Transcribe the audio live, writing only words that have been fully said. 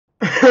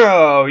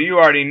Oh, you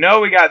already know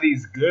we got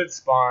these good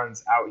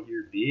spawns out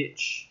here,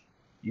 bitch.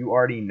 You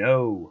already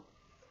know.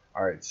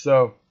 Alright,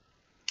 so,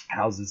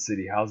 how's the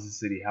city? How's the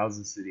city? How's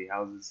the city?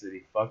 How's the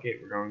city? Fuck it,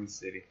 we're going to the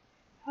city.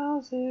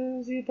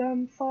 Houses, you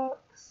dumb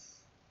fucks.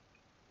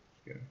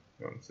 Just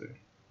going to the city.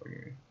 Fucking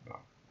me. No,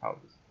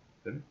 houses.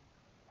 City?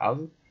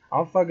 Houses? I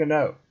don't fucking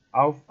know.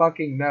 I don't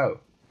fucking know.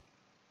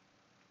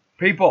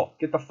 People,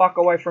 get the fuck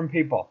away from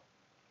people.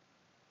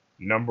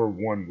 Number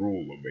 1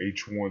 rule of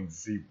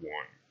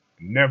H1Z1.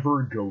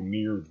 Never go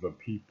near the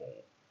people.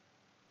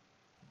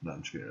 No,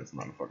 I'm just kidding. That's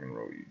not a fucking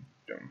rule, you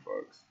dumb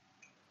fucks.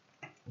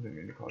 I didn't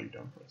mean to call you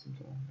dumb fucks. I'm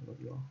sorry. I love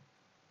y'all.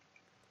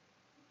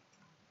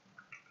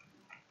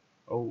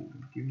 Oh,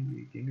 give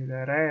me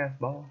that ass,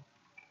 boy.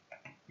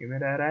 Give me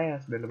that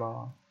ass, Billy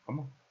boy. Come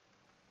on.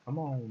 Come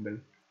on, Billy.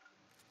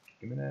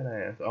 Give me that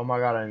ass. Oh my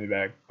god, I need a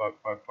bag. Fuck.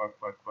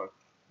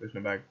 There's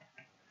no bag.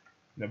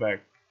 No bag.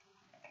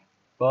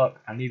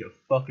 Fuck, I need a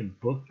fucking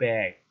book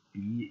bag,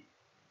 bitch.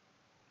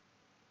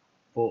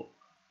 Fuck.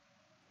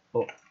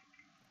 Fuck.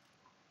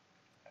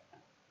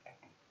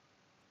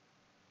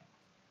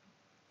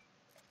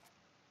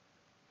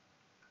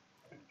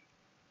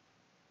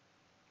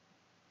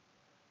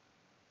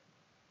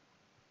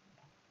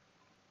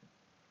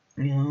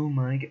 Oh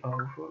my god.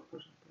 Oh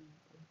fuck.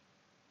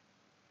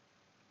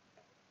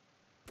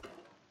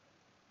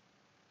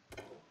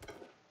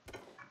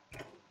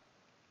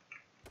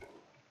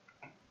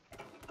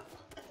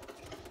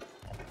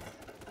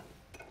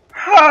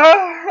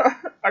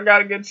 I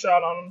got a good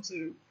shot on him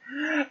too.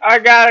 I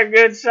got a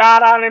good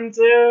shot on him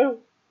too.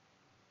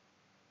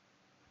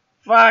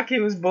 Fuck, he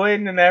was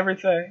bleeding and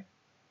everything.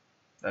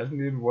 I just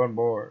needed one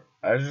more.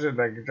 I just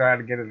like trying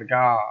to get in the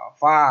car.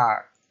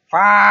 Fuck.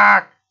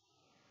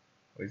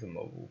 At least I'm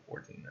level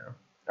 14 now.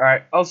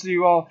 Alright, I'll see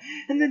you all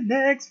in the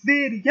next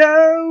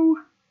video.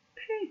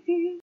 Peace.